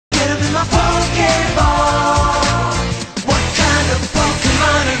Pokeball. What kind of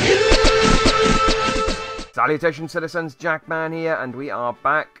Pokemon are you? Salutations citizens, Jackman here, and we are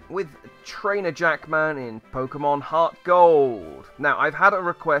back with Trainer Jackman in Pokemon HeartGold. Now, I've had a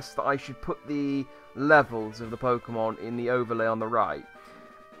request that I should put the levels of the Pokemon in the overlay on the right.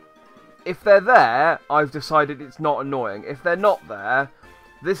 If they're there, I've decided it's not annoying. If they're not there,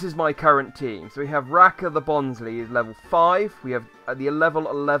 this is my current team. So we have Raka the Bonsley is level 5. We have the level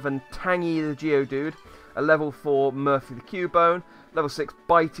 11 Tangy the Geodude. A level 4 Murphy the Cubone. Level 6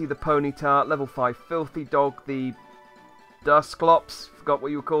 Bitey the Ponyta. Level 5 Filthy Dog the Dusclops. Forgot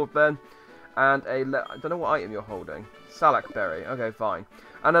what you were called then. And I don't know what item you're holding. Salak Berry. Okay, fine.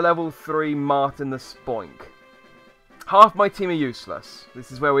 And a level 3 Martin the Spoink. Half my team are useless.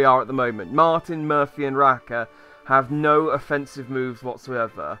 This is where we are at the moment. Martin, Murphy and Raka have no offensive moves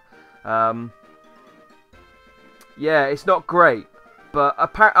whatsoever. Yeah, it's not great. But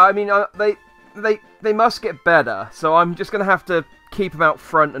I mean, they must get better. So I'm just going to have to keep them out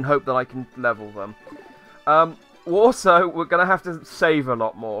front and hope that I can level them. Also, we're going to have to save a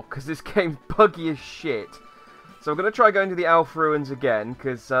lot more, because this game's buggy as shit. So we're going to try going to the Alpha Ruins again,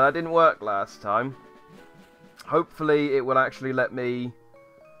 because that didn't work last time. Hopefully it will actually let me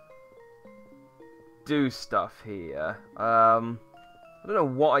do stuff here. I don't know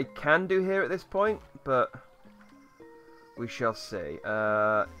what I can do here at this point, but we shall see.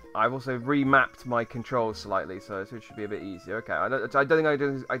 I've also remapped my controls slightly, so it should be a bit easier. Okay, I think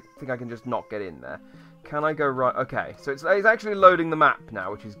I can just not get in there. Can I go right? Okay, so it's actually loading the map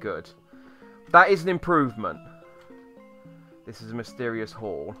now, which is good. That is an improvement. This is a mysterious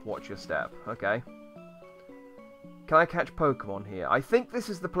hall. Watch your step. Okay. Can I catch Pokemon here? I think this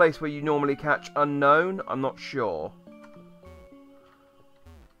is the place where you normally catch Unknown. I'm not sure.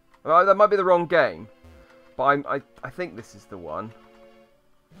 Well, that might be the wrong game. But I think this is the one.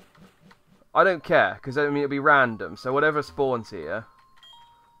 I don't care, because I mean it'll be random. So whatever spawns here,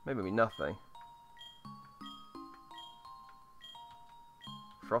 maybe it'll be nothing.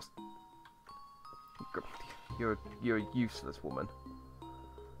 Frost. You're a useless woman.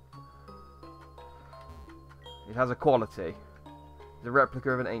 It has a quality. It's a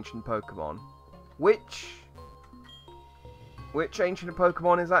replica of an ancient Pokemon. Which ancient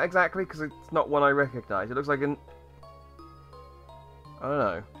Pokemon is that exactly? Because it's not one I recognise. It looks like an... I don't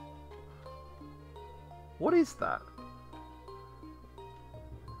know. What is that?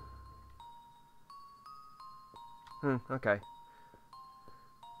 Okay.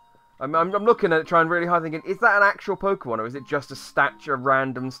 I'm looking at it, trying really hard, thinking, is that an actual Pokemon, or is it just a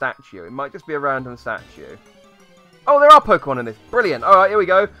random statue? It might just be a random statue. Oh, there are Pokemon in this. Brilliant. Alright, here we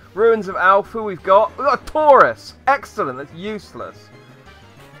go. Ruins of Alpha, we've got a Taurus. Excellent, that's useless.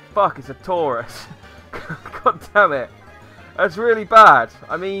 Fuck, it's a Taurus. God damn it. That's really bad.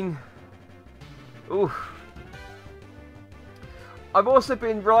 I mean... Oof. I've also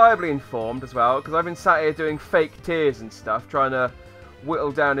been reliably informed as well, because I've been sat here doing fake tears and stuff, trying to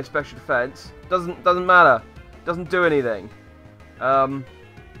whittle down his special defense. Doesn't matter. Doesn't do anything.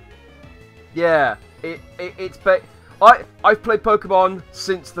 Yeah, I've played Pokemon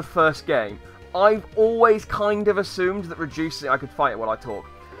since the first game. I've always kind of assumed that reducing... I could fight it while I talk.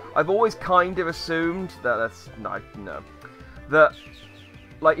 I've always kind of assumed that no. That,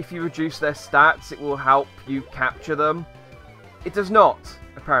 like, if you reduce their stats, it will help you capture them. It does not,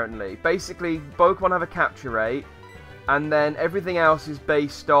 apparently. Basically, Pokemon have a capture rate, and then everything else is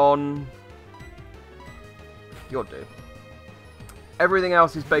based on... You'll do. Everything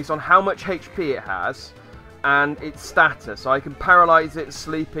else is based on how much HP it has, and its status. So I can paralyze it,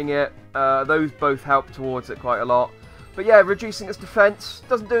 sleeping it. Those both help towards it quite a lot. But yeah, reducing its defense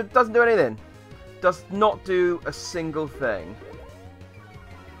doesn't do anything. Does not do a single thing.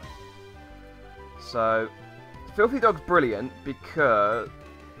 So, Filthy Dog's brilliant because...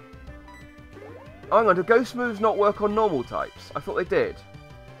 Oh, hang on, do Ghost moves not work on normal types? I thought they did.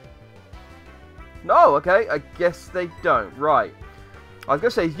 No, okay, I guess they don't. Right. I was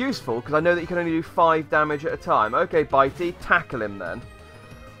going to say it's useful, because I know that you can only do 5 damage at a time. Okay, Bitey, tackle him then.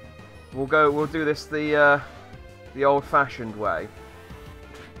 We'll do this the old-fashioned way.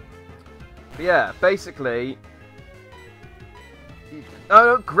 But yeah, basically...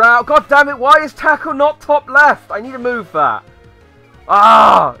 No, growl. God damn it, why is tackle not top left? I need to move that.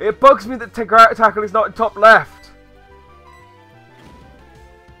 Ah! It bugs me that tackle is not in top left.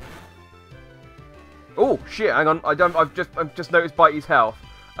 Oh shit! Hang on, I've just noticed Bitey's health.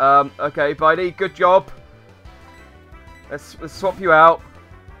 Okay, Bitey, good job. Let's swap you out.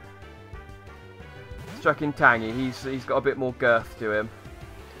 Let's chuck in Tangy. He's got a bit more girth to him.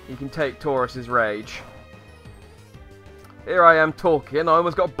 He can take Taurus's rage. Here I am talking. I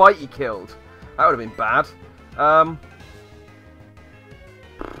almost got Bitey killed. That would have been bad. I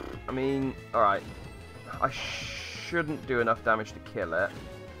mean, alright. I shouldn't do enough damage to kill it.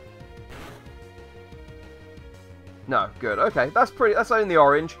 No, good. Okay, that's only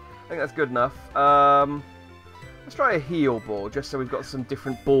orange. I think that's good enough. Let's try a heal ball, just so we've got some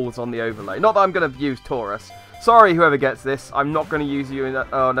different balls on the overlay. Not that I'm going to use Taurus. Sorry, whoever gets this. I'm not going to use you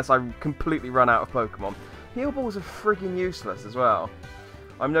unless I completely run out of Pokemon. Heal balls are freaking useless as well.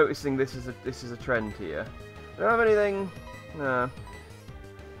 I'm noticing this is a trend here. Do I have anything? No.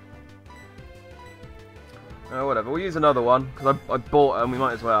 Oh, whatever. We'll use another one, because I bought them. We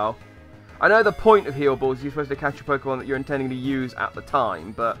might as well. I know the point of heal balls is you're supposed to catch a Pokemon that you're intending to use at the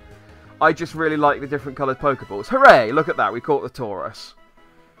time, but I just really like the different coloured Pokeballs. Hooray! Look at that. We caught the Taurus.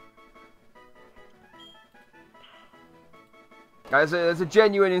 There's a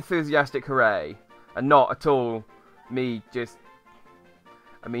genuine enthusiastic hooray, and not at all me just...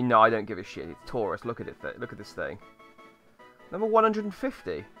 I mean, no, I don't give a shit. It's Taurus. Look at it. Look at this thing. Number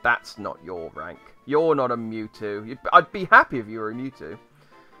 150. That's not your rank. You're not a Mewtwo. I'd be happy if you were a Mewtwo.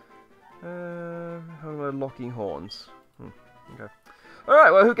 Locking horns. Okay.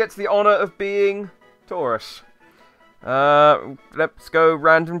 Alright, well, who gets the honour of being Taurus? Let's go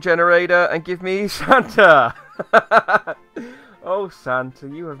random generator and give me Santa. Oh, Santa,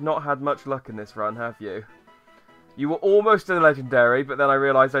 you have not had much luck in this run, have you? You were almost a legendary, but then I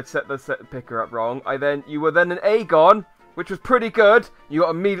realised I'd set the picker up wrong. You were then an Aegon, which was pretty good. You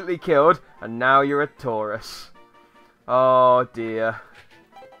got immediately killed, and now you're a Taurus. Oh dear.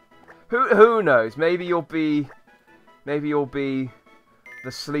 Who knows? Maybe you'll be the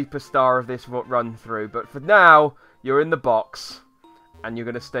sleeper star of this run through. But for now, you're in the box, and you're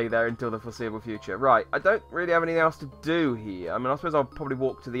going to stay there until the foreseeable future. Right, I don't really have anything else to do here. I mean, I suppose I'll probably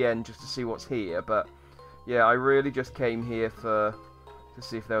walk to the end just to see what's here, but yeah, I really just came here to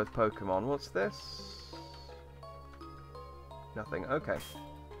see if there was Pokemon. What's this? Nothing. Okay.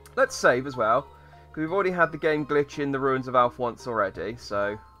 Let's save as well, because we've already had the game glitch in the Ruins of Alph once already,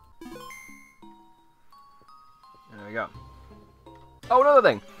 so... There we go. Oh, another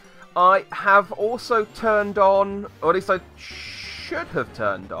thing. I have also turned on, or at least I should have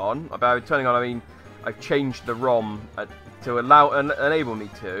turned on. By turning on, I mean I've changed the ROM to enable me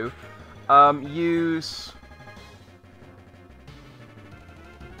to use...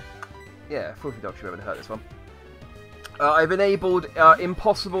 Yeah, Filthy Dog should be able to hurt this one. I've enabled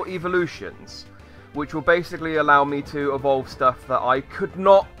impossible evolutions, which will basically allow me to evolve stuff that I could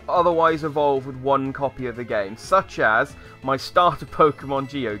not otherwise evolve with one copy of the game, such as my starter Pokemon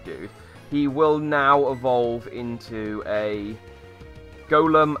Geodude. He will now evolve into a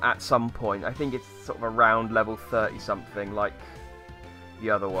Golem at some point. I think it's sort of around level 30-something, like the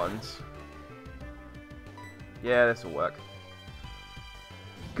other ones. Yeah, this will work.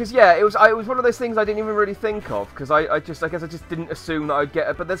 Because, yeah, it was one of those things I didn't even really think of, because I guess I just didn't assume that I'd get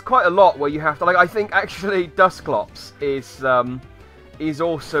it. But there's quite a lot where you have to, like, I think actually Dusclops is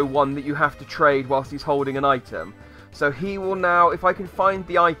also one that you have to trade whilst he's holding an item. So he will now, if I can find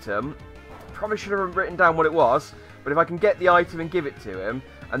the item, probably should have written down what it was, but if I can get the item and give it to him,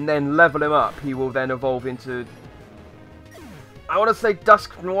 and then level him up, he will then evolve into, I want to say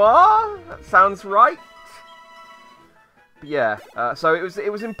Dusk Noir? That sounds right. But yeah, so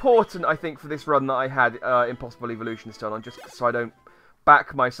it was important, I think, for this run that I had Impossible Evolutions done on, just so I don't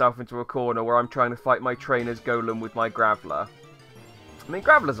back myself into a corner where I'm trying to fight my trainer's Golem with my Graveler. I mean,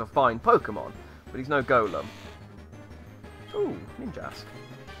 Graveler's a fine Pokemon, but he's no Golem. Ooh, Ninjask.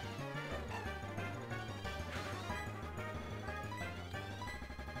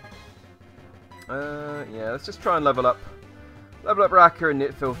 Yeah, let's just try and level up Raka and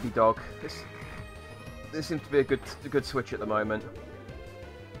Knit Filthy Dog. This seems to be a good switch at the moment.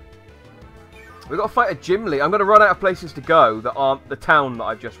 We've got to fight a gym leader. I'm going to run out of places to go that aren't the town that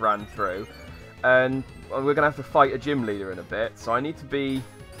I've just ran through. And we're going to have to fight a gym leader in a bit. So I need to be...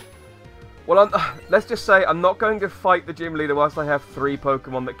 Well, let's just say I'm not going to fight the gym leader whilst I have 3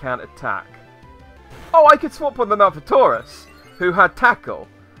 Pokemon that can't attack. Oh, I could swap one of them out for Taurus, who had Tackle.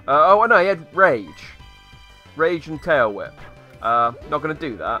 Oh, no, he had Rage. Rage and Tail Whip. Not going to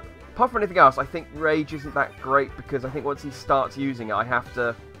do that. Apart from anything else, I think Rage isn't that great because I think once he starts using it, I have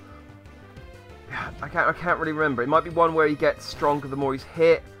to... I can't really remember. It might be one where he gets stronger the more he's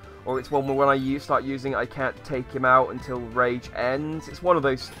hit, or it's one where when I start using it, I can't take him out until Rage ends. It's one of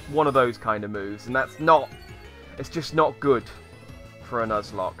those kind of moves, and that's not... It's just not good for a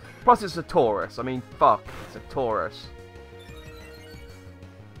Nuzlocke. Plus, it's a Taurus. I mean, fuck, it's a Taurus.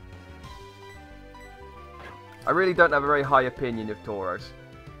 I really don't have a very high opinion of Tauros.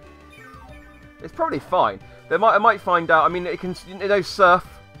 It's probably fine. I might find out. I mean, it can, Surf.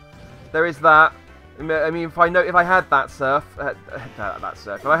 there is that. I mean, if I had that surf,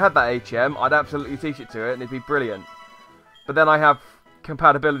 if I had that HM, I'd absolutely teach it to it, and it'd be brilliant. But then I have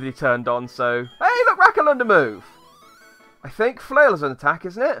compatibility turned on, so hey, look, Racket learned to move. I think flail is an attack,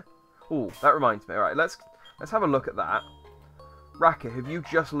 isn't it? Ooh, that reminds me. All right, let's have a look at that. Racket, have you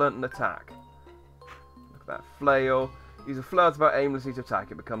just learnt an attack? Look at that flail. Use a flail to about aimlessly to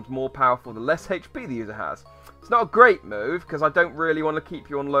attack. It becomes more powerful the less HP the user has. It's not a great move because I don't really want to keep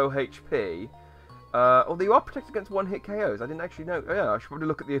you on low HP. Although you are protected against one-hit KOs. I didn't actually know. Oh, yeah, I should probably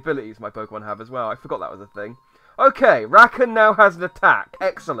look at the abilities my Pokemon have as well. I forgot that was a thing. Okay, Racken now has an attack.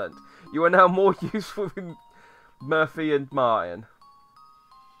 Excellent. You are now more useful than Murphy and Martin.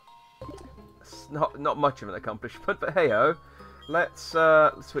 It's not much of an accomplishment, but hey-ho. Let's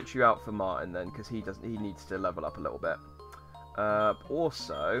switch you out for Martin then, because he needs to level up a little bit.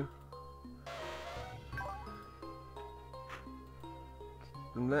 Also,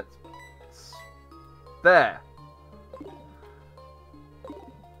 there.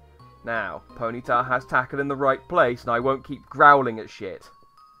 Now, Ponyta has tackled in the right place, and I won't keep growling at shit.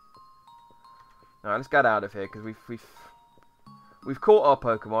 Alright, let's get out of here, because we've caught our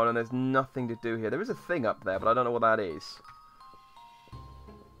Pokemon, and there's nothing to do here. There is a thing up there, but I don't know what that is.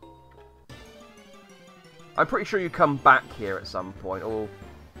 I'm pretty sure you come back here at some point, or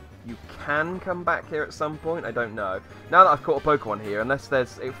you can come back here at some point. I don't know. Now that I've caught a Pokemon here, unless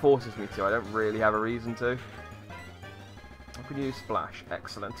it forces me to, I don't really have a reason to. I can use Splash.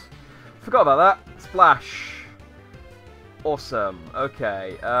 Excellent. Forgot about that. Splash. Awesome.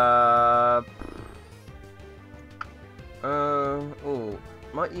 Okay. Oh,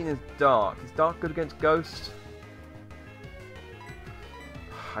 Mighty is Dark. Is Dark good against Ghost?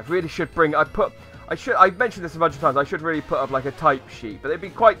 I really should bring. I've mentioned this a bunch of times. I should really put up like a type sheet, but it'd be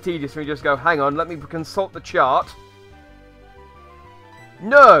quite tedious when you just go, hang on, let me consult the chart.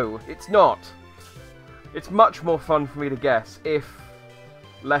 No, it's not. It's much more fun for me to guess, if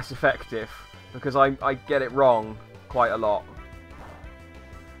less effective, because I get it wrong quite a lot.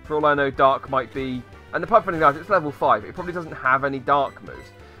 For all I know, Dark might be... And apart from anything else, it's level 5. It probably doesn't have any Dark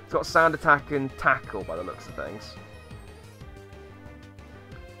moves. It's got Sand Attack and Tackle by the looks of things.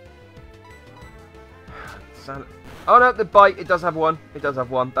 Oh no, the Bite, it does have one. It does have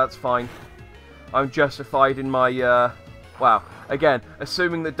one, that's fine. I'm justified in my, wow. Again,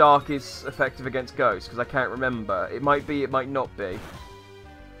 assuming that Dark is effective against Ghost, because I can't remember. It might be, it might not be.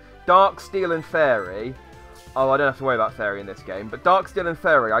 Dark, Steel, and Fairy. Oh, I don't have to worry about Fairy in this game. But Dark, Steel, and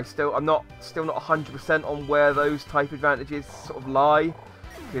Fairy, I'm not 100% on where those type advantages sort of lie.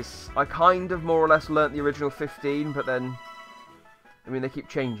 Because I kind of more or less learnt the original 15, but then... I mean, they keep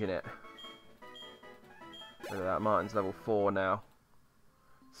changing it. Look at that, Martin's level 4 now.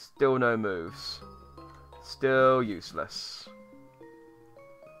 Still no moves. Still useless.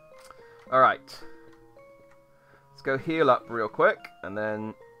 Alright. Let's go heal up real quick, and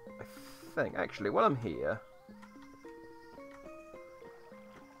then I think, actually, while I'm here...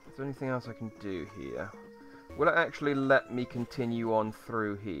 Is there anything else I can do here? Will it actually let me continue on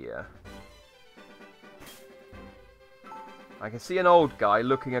through here? I can see an old guy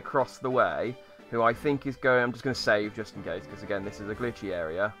looking across the way, who I think is going... I'm just going to save just in case, because again, this is a glitchy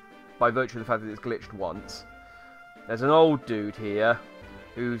area, by virtue of the fact that it's glitched once. There's an old dude here,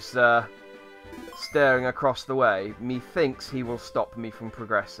 who's staring across the way. Methinks he will stop me from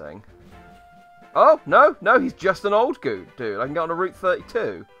progressing. Oh, no, he's just an old dude. I can get on to Route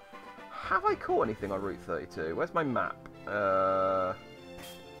 32. Have I caught anything on Route 32? Where's my map? My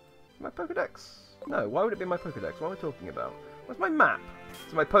Pokedex? No, why would it be my Pokedex? What am I talking about? Where's my map?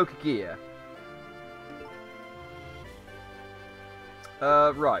 It's my Pokegear.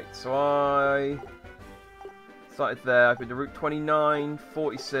 Right, so I started there. I've been to Route 29,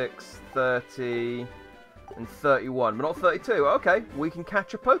 46, 30, and 31, but not 32. Okay, we can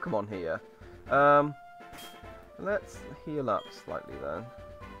catch a Pokemon here. Let's heal up slightly then.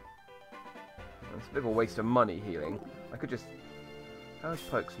 It's a bit of a waste of money healing. I could just... How's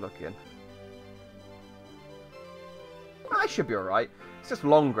Pokes looking? I should be alright. It's just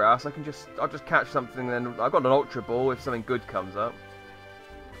long grass. I'll just catch something then. I've got an Ultra Ball if something good comes up.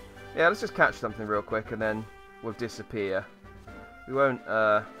 Yeah, let's just catch something real quick and then we'll disappear. We won't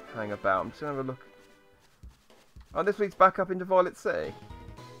hang about. I'm just going to have a look. Oh, this leads back up into Violet City.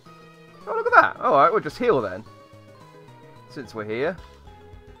 Oh, look at that. Alright, we'll just heal then. Since we're here.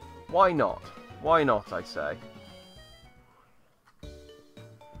 Why not? Why not, I say. I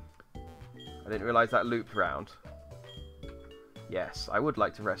didn't realise that looped round. Yes, I would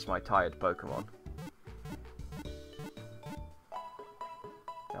like to rest my tired Pokemon.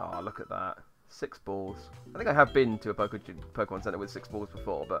 Oh, look at that. 6 balls. I think I have been to a Pokemon Center with 6 balls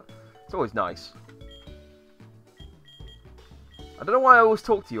before, but It's always nice. I don't know why I always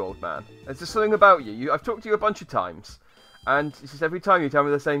talk to you, old man. There's just something about you. I've talked to you a bunch of times. And it's just every time you tell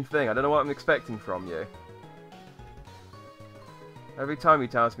me the same thing. I don't know what I'm expecting from you. Every time he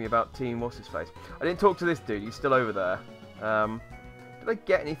tells me about Team What's-His-Face. I didn't talk to this dude. He's still over there. Did I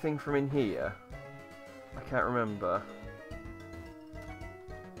get anything from in here? I can't remember.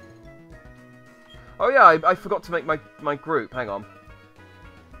 Oh yeah, I forgot to make my group. Hang on.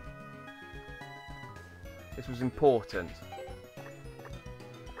 This was important.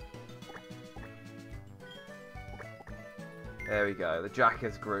 There we go, the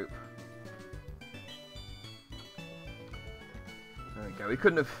Jackers group. There we go. We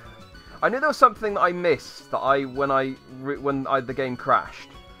couldn't have. I knew there was something that I missed that when the game crashed,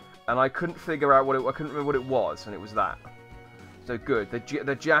 and I couldn't figure out what it. I couldn't remember what it was, and it was that. So good.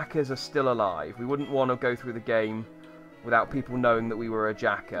 The Jackers are still alive. We wouldn't want to go through the game without people knowing that we were a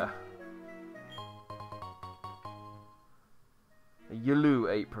Jacker. A yellow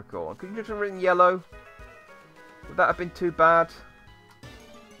apricot. Could you just have written yellow? Would that have been too bad?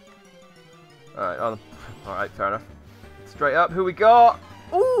 Alright, fair enough. Straight up, who we got?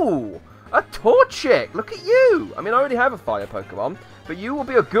 Ooh! A Torchic! Look at you! I mean, I already have a fire Pokemon, but you will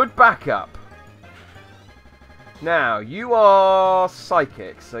be a good backup. Now, you are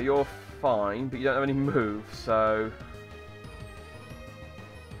Psychic, so you're fine, but you don't have any moves, so...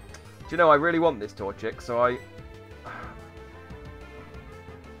 Do you know, I really want this Torchic, so I...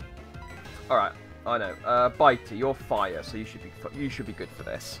 Alright. I know. Bitey, you're fire, so you should be good for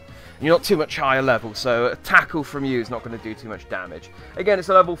this. You're not too much higher level, so a tackle from you is not going to do too much damage. Again, it's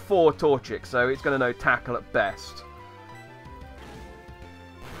a level 4 Torchic, so it's going to know tackle at best.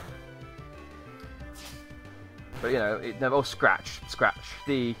 But you know, it never. Oh, scratch.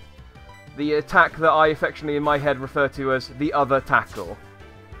 The attack that I affectionately in my head refer to as the other tackle.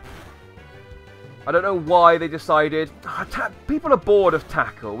 I don't know why they decided, people are bored of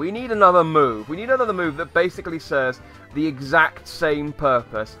tackle. We need another move. We need another move that basically serves the exact same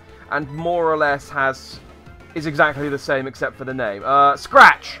purpose and more or less is exactly the same except for the name.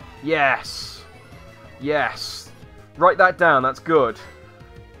 Scratch! Yes! Yes! Write that down, that's good.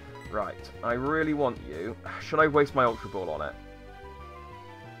 Right, I really want you. Should I waste my Ultra Ball on it?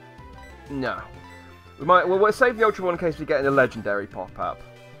 No. We'll save the Ultra Ball in case we get a legendary pop-up.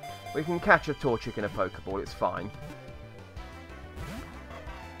 We can catch a Torchic in a Pokeball, it's fine.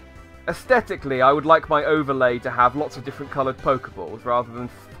 Aesthetically, I would like my overlay to have lots of different coloured Pokeballs, rather than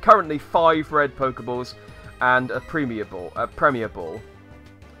currently 5 red Pokeballs and a Premier Ball.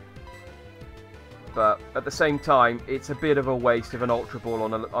 But at the same time, it's a bit of a waste of an Ultra Ball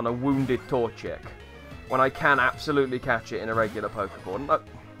on a wounded Torchic, when I can absolutely catch it in a regular Pokeball.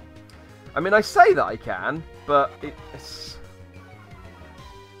 I mean, I say that I can, but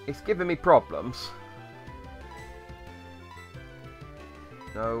it's giving me problems.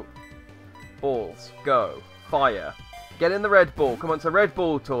 No. Balls. Go. Fire. Get in the red ball. Come on, it's a red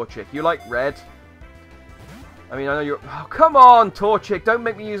ball, Torchic. You like red? I mean, I know you're... Oh, come on, Torchic. Don't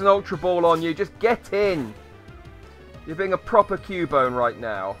make me use an Ultra Ball on you. Just get in. You're being a proper Cubone right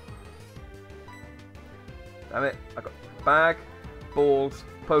now. Damn it. I got bag, balls,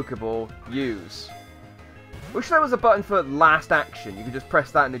 Pokeball, use. Wish there was a button for last action. You could just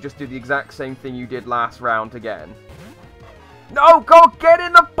press that and it just do the exact same thing you did last round again. No, go get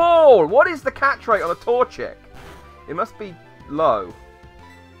in the ball! What is the catch rate on a Torchic? It must be low.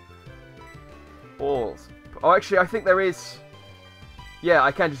 Balls. Oh, actually, I think there is... Yeah,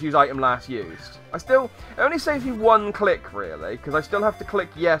 I can just use item last used. It only saves you 1 click, really, because I still have to click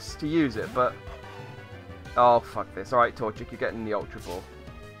yes to use it, but... Oh, fuck this. Alright, Torchic, you're getting the Ultra Ball.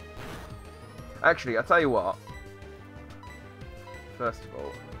 Actually, I'll tell you what. First of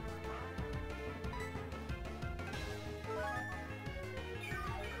all...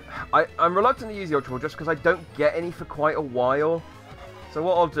 I'm reluctant to use the Ultra Ball just because I don't get any for quite a while. So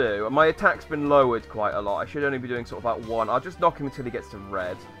what I'll do, my attack's been lowered quite a lot. I should only be doing sort of about 1. I'll just knock him until he gets to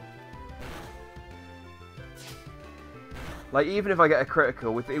red. Like, even if I get a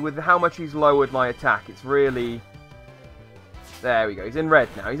critical, with how much he's lowered my attack, it's really... There we go, he's in red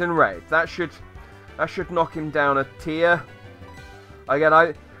now, he's in red. That should knock him down a tier.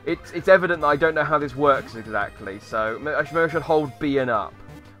 Again, it's evident that I don't know how this works exactly, so maybe I should hold B and up.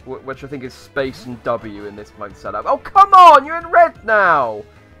 Which I think is space and W in this mode setup. Oh, come on! You're in red now!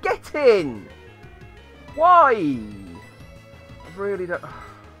 Get in! Why? I really don't...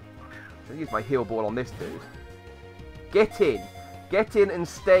 Should I use my heal ball on this dude? Get in! Get in and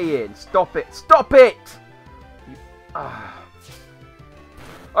stay in! Stop it! Stop it!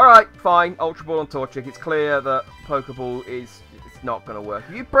 Alright, fine. Ultra Ball on Torchic. It's clear that Pokeball is It's not going to work.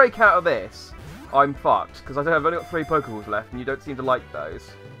 If you break out of this, I'm fucked. Because I've only got 3 Pokeballs left, and you don't seem to like those.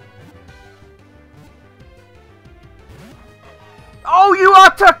 Oh, you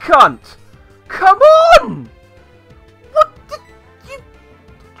utter cunt! Come on! What did you...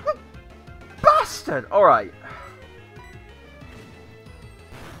 bastard! Alright.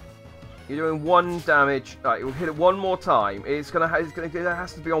 You're doing 1 damage. Alright, you'll hit it 1 more time. It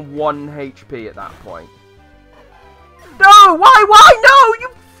has to be on 1 HP at that point. No! Why? No! You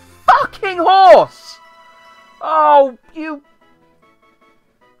fucking horse! Oh, you...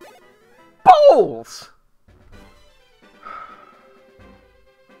 balls!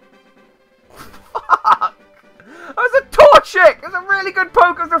 Fuck! That was a Torchic! It was a really good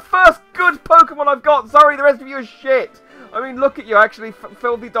Pokemon. It was the first good Pokemon I've got. Sorry, the rest of you are shit. I mean, look at you, actually.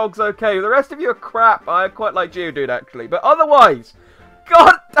 Filthy Dog's okay. The rest of you are crap. I quite like Geodude, actually. But otherwise,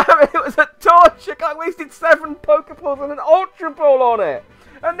 god damn it, it was a Torchic. I wasted 7 Pokeballs and an Ultra Ball on it.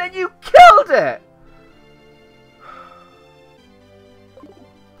 And then you killed it.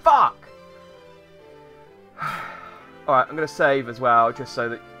 Fuck. Alright, I'm going to save as well, just so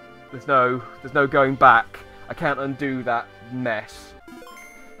that there's no going back. I can't undo that mess.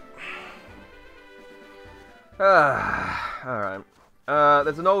 Alright.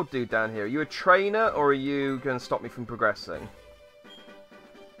 There's an old dude down here. Are you a trainer, or are you going to stop me from progressing?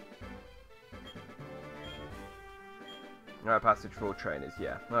 Alright, passage for all trainers,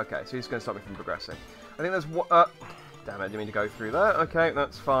 yeah. Okay, so he's going to stop me from progressing. I think there's one... damn it, I didn't mean to go through that. Okay,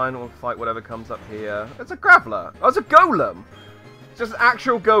 that's fine. We'll fight whatever comes up here. It's a Graveler. Oh, it's a Golem! It's just an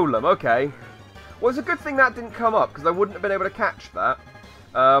actual Golem, okay. Well, it's a good thing that didn't come up, because I wouldn't have been able to catch that.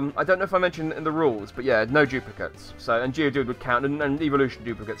 I don't know if I mentioned it in the rules, but yeah, no duplicates. So, and Geodude would count, and evolution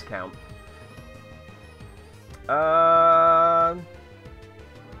duplicates count. Yeah,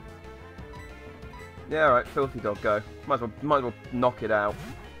 alright, Filthy Dog, go. Might as well knock it out.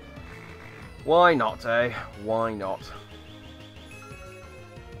 Why not, eh? Why not?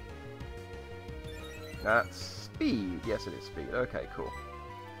 That's speed. Yes, it is speed. Okay, cool.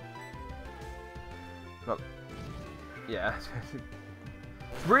 Well, yeah.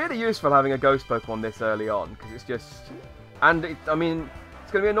 It's really useful having a Ghost Pokemon this early on, because it's just... And, I mean,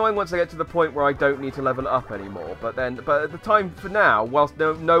 it's going to be annoying once I get to the point where I don't need to level it up anymore. But at the time for now, whilst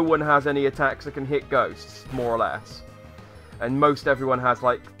no one has any attacks that can hit Ghosts, more or less, and most everyone has,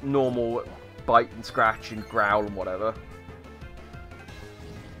 like, normal bite and scratch and growl and whatever.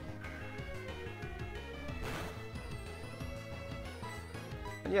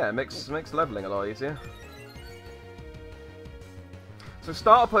 And yeah, it makes leveling a lot easier. So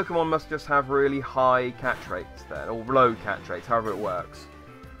starter Pokemon must just have really high catch rates then, or low catch rates, however it works.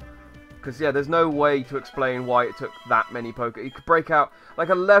 Because yeah, there's no way to explain why it took that many Pokemon. You could break out, like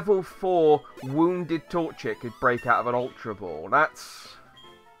a level 4 wounded Torchic could break out of an Ultra Ball. That's...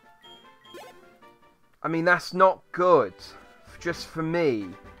 I mean, that's not good, just for me.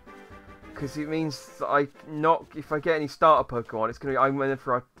 Because it means that if I get any starter Pokemon, it's going to be, I'm in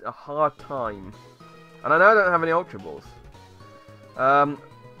for a hard time. And I know I don't have any Ultra Balls.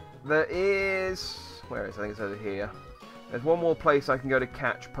 There is... Where is it? I think it's over here. There's one more place I can go to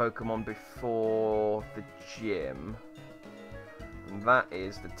catch Pokemon before the gym. And that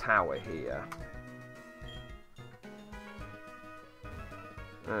is the tower here.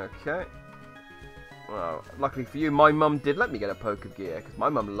 Okay. Well, luckily for you, my mum did let me get a Pokegear, because my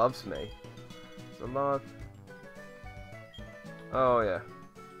mum loves me. It's a large... Oh, yeah.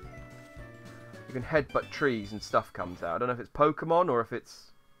 You can headbutt trees and stuff comes out. I don't know if it's Pokemon or if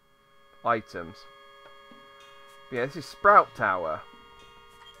it's items. But yeah, this is Sprout Tower.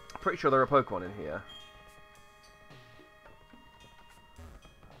 I'm pretty sure there are Pokemon in here.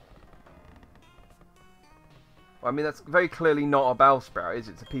 Well, I mean, that's very clearly not a Bellsprout, is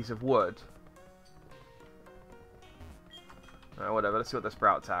it? It's a piece of wood. Whatever, let's see what the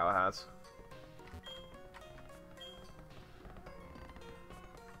Sprout Tower has.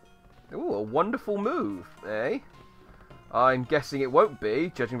 Ooh, a wonderful move, eh? I'm guessing it won't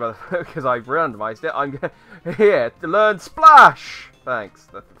be, judging by the because I've randomized it. I'm here to learn Splash! Thanks,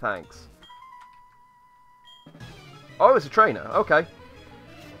 thanks. Oh, it's a trainer, okay.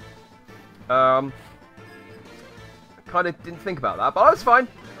 Kind of didn't think about that, but that's fine.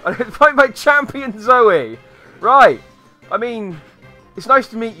 I didn't find my champion Zoe. Right. I mean, it's nice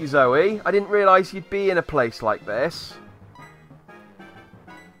to meet you, Zoe. I didn't realise you'd be in a place like this.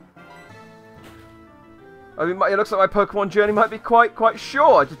 I mean, it looks like my Pokemon journey might be quite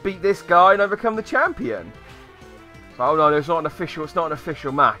short. I just beat this guy and I become the champion. So, oh no, it's not an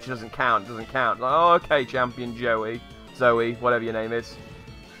official match. It doesn't count. Like, oh, okay, champion Zoe, whatever your name is.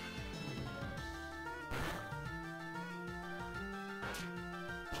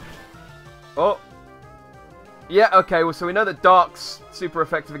 Oh! Yeah, okay, well, so we know that Dark's super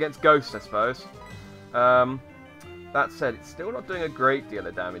effective against Ghost, I suppose. That said, it's still not doing a great deal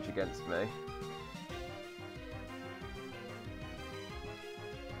of damage against me.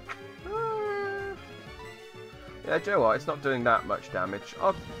 Yeah, Joe, what? It's not doing that much damage.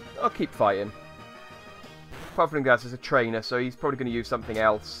 I'll keep fighting. Apart from that, as a trainer, so he's probably going to use something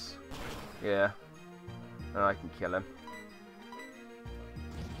else. Yeah. And I can kill him.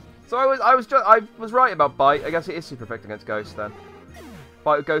 So I was right about Bite. I guess it is super effective against Ghost then.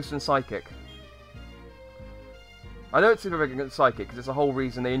 Bite with Ghost and Psychic. I know it's super effective against Psychic because it's the whole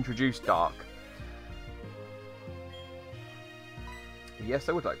reason they introduced Dark. Yes,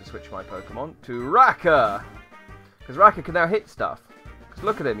 I would like to switch my Pokemon to Raka! Because Raka can now hit stuff. Because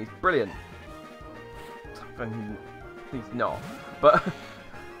look at him, he's brilliant. He's not. But,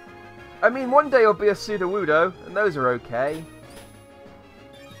 I mean, one day he'll be a Sudowoodo, and those are okay.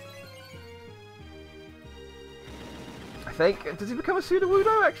 I think. Does he become a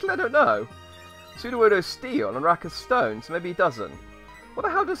Sudowoodo? Actually, I don't know. Sudowoodo's Steel and Raka's Stone, so maybe he doesn't. What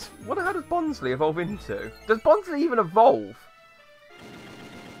the hell does Bonsly evolve into? Does Bonsly even evolve?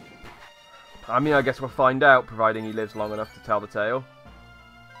 I mean, I guess we'll find out, providing he lives long enough to tell the tale.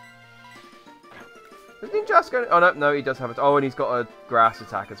 Is Ninjask going? Oh no, he does have it. Oh, and he's got a grass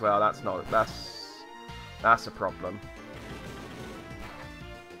attack as well. That's a problem.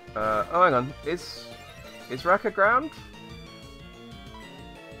 Oh, hang on. Is Raka ground?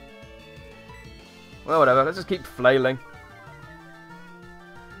 Well, whatever. Let's just keep flailing.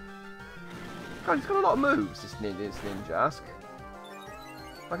 God, he's got a lot of moves. This Ninjask.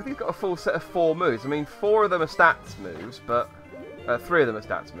 Like, I think he's got a full set of 4 moves. I mean, 4 of them are stats moves, but 3 of them are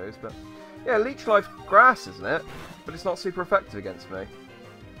stats moves, but. Yeah, Leech Life grass, isn't it? But it's not super effective against me.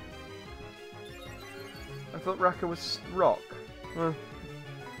 I thought Raka was rock.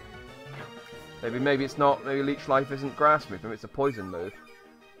 Maybe it's not. Maybe Leech Life isn't grass move. Maybe it's a poison move.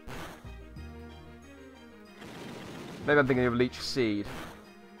 Maybe I'm thinking of Leech Seed.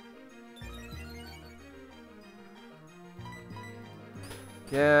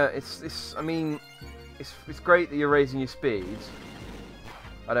 Yeah, I mean, it's great that you're raising your speeds.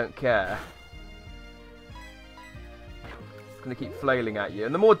 I don't care. It's going to keep flailing at you.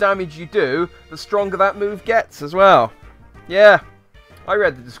 And the more damage you do, the stronger that move gets as well. Yeah, I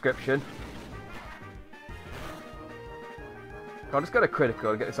read the description. I'll just go to critical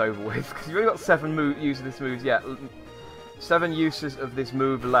and get this over with. Because you've only got 7 uses of this move yet. 7 uses of this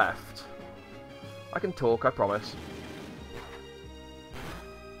move left. I can talk, I promise.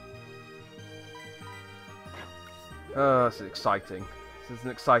 Oh, this is exciting. This is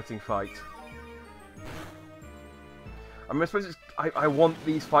an exciting fight. I mean, I suppose I want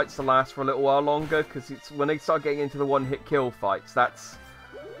these fights to last for a little while longer, because it's when they start getting into the one-hit kill fights, that's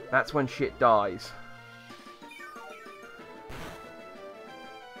when shit dies.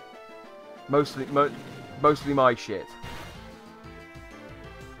 Mostly my shit.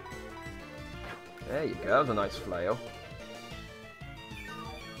 There you go, that was a nice flail.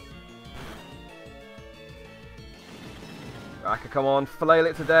 Raka, come on, flail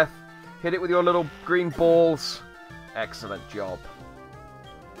it to death. Hit it with your little green balls. Excellent job.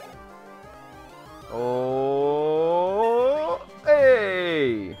 Oh,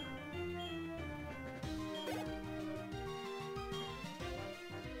 hey!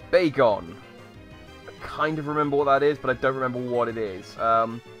 Bagon. I kind of remember what that is, but I don't remember what it is.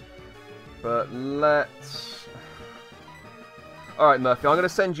 But let's... Alright, Murphy, I'm going to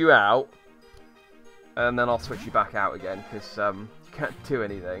send you out. And then I'll switch you back out again, because you can't do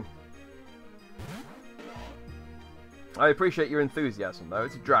anything. I appreciate your enthusiasm, though.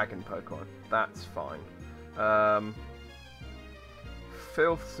 It's a dragon Pokemon. That's fine.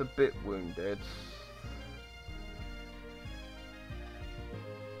 Filth's a bit wounded.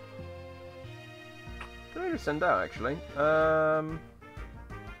 Did I just send out, actually? I'll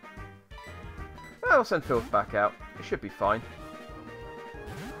send Filth back out. It should be fine.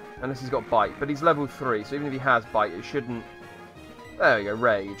 Unless he's got Bite. But he's level 3, so even if he has Bite, it shouldn't... There we go,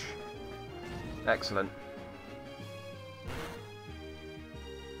 Rage. Excellent.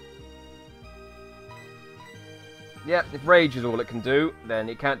 Yep, if Rage is all it can do, then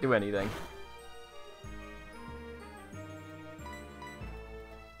it can't do anything.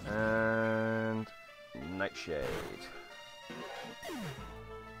 And... Nightshade.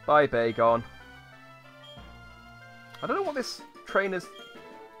 Bye, Bagon. I don't know what this trainer's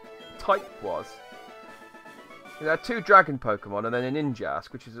type was. There are 2 dragon Pokemon and then a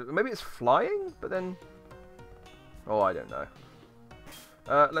Ninjask, which is... Maybe it's flying, but then... Oh, I don't know.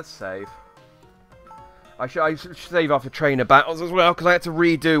 Let's save. I should save off the trainer battles as well, because I had to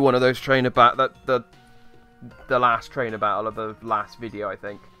redo one of those trainer the last trainer battle of the last video, I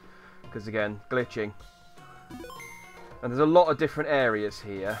think. Because again, glitching. And there's a lot of different areas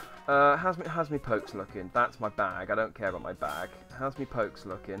here. How's me pokes looking? That's my bag. I don't care about my bag. How's me pokes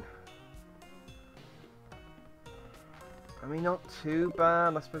looking? I mean, not too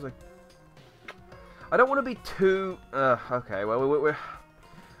bad. I suppose I don't want to be too... okay, well, we're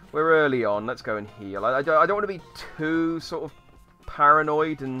early on. Let's go and heal. I don't want to be too sort of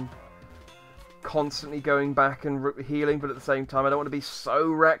paranoid and constantly going back and healing, but at the same time, I don't want to be so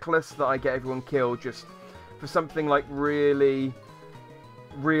reckless that I get everyone killed just for something like really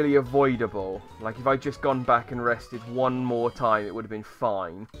avoidable. Like if I'd just gone back and rested one more time, it would have been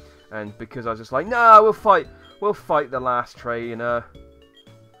fine. And because I was just like, no, we'll fight the last trainer.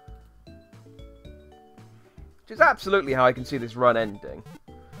 Which is absolutely how I can see this run ending.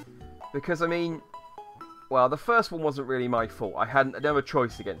 Because I mean, well, the first one wasn't really my fault. I didn't have a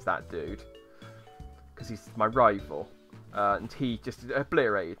choice against that dude. Because he's my rival. And he just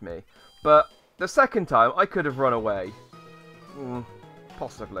obliterated me. But the second time, I could have run away.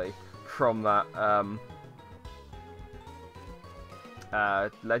 Possibly. From that,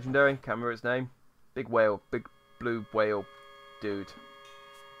 legendary, can't remember his name. Big whale, big blue whale dude.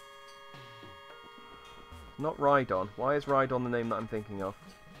 Not Rhydon. Why is Rhydon the name that I'm thinking of?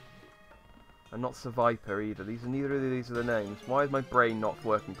 And not Survivor either. Neither of these are the names. Why is my brain not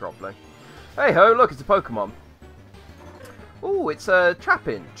working properly? Hey ho, look, it's a Pokemon. Ooh, it's a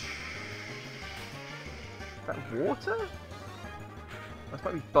Trapinch. Is that water? That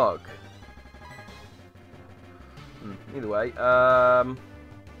might be bug. Either way,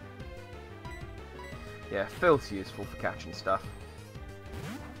 yeah, filth's useful for catching stuff.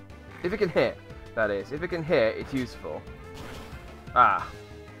 If it can hit, that is. If it can hit, it's useful. Ah.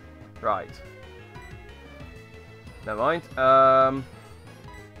 Right. Never mind.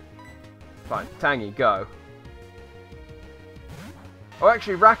 Fine. Tangy, go. Oh,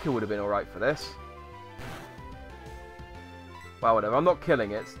 actually, Raka would have been alright for this. Well, whatever. I'm not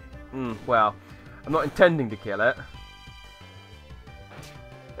killing it. Well, I'm not intending to kill it.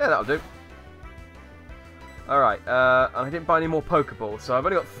 Yeah, that'll do. Alright, and I didn't buy any more Pokeballs, so I've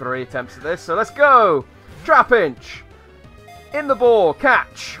only got 3 attempts at this, so let's go! Trapinch! In the ball,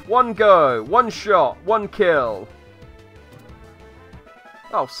 catch! 1 go, 1 shot, 1 kill.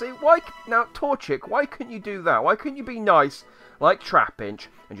 Oh, see, why... Now, Torchic, why couldn't you do that? Why couldn't you be nice, like Trapinch,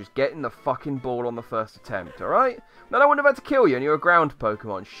 and just get in the fucking ball on the first attempt, alright? Then I wouldn't have had to kill you, and you're a ground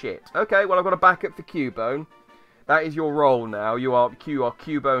Pokemon. Shit. Okay, well, I've got a backup for Cubone. That is your role now. You are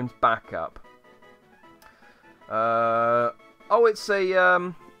Cubone's backup. Oh, it's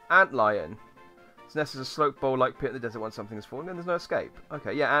a, Antlion. Its nest is a slope bowl-like pit in the desert once something has fallen, and there's no escape.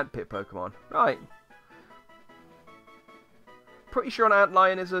 Okay, yeah, ant pit Pokemon. Right. Pretty sure an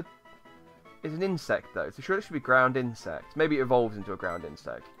Antlion is an insect, though. So sure it should be ground insect. Maybe it evolves into a ground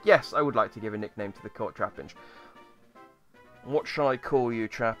insect. Yes, I would like to give a nickname to the caught Trapinch. What shall I call you,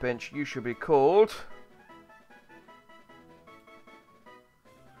 Trapinch? You should be called...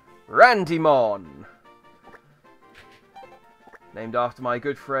 Randymon! Named after my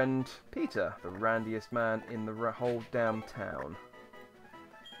good friend Peter, the randiest man in the whole damn town.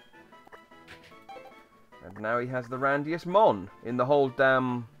 And now he has the randiest Mon in the whole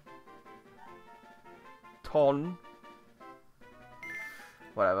damn... Ton.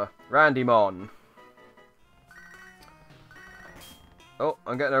 Whatever. Randymon. Oh,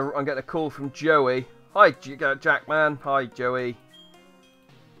 I'm getting a call from Joey. Hi, Jackman. Hi, Joey.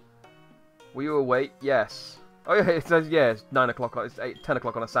 Were you awake? Yes. Oh yeah, it says yeah. It's 9 o'clock. It's 10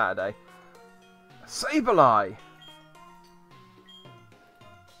 o'clock on a Saturday. Sableye.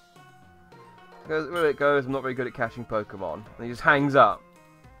 Where it goes, I'm not very good at catching Pokemon. And he just hangs up.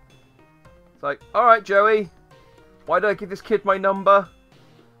 It's like, all right, Joey. Why did I give this kid my number?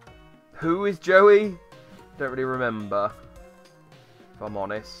 Who is Joey? Don't really remember. If I'm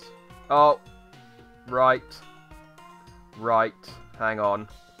honest. Oh, right. Right. Hang on.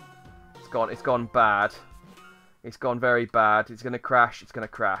 It's gone bad. It's gone very bad. It's gonna crash. It's gonna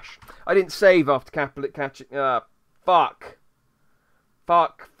crash. I didn't save after catching. Fuck.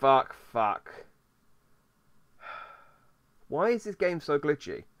 Fuck. Fuck. Fuck. Why is this game so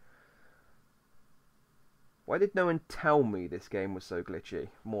glitchy? Why did no one tell me this game was so glitchy?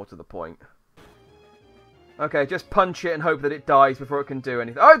 More to the point. Okay, just punch it and hope that it dies before it can do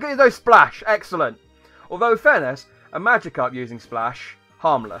anything. Oh, no, Splash! Excellent! Although, fairness, a Magikarp using Splash,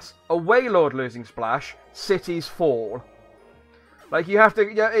 harmless. A Wailord losing Splash, cities fall. Like, you have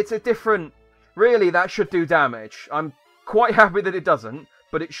to... Yeah, it's a different... Really, that should do damage. I'm quite happy that it doesn't,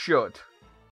 but it should.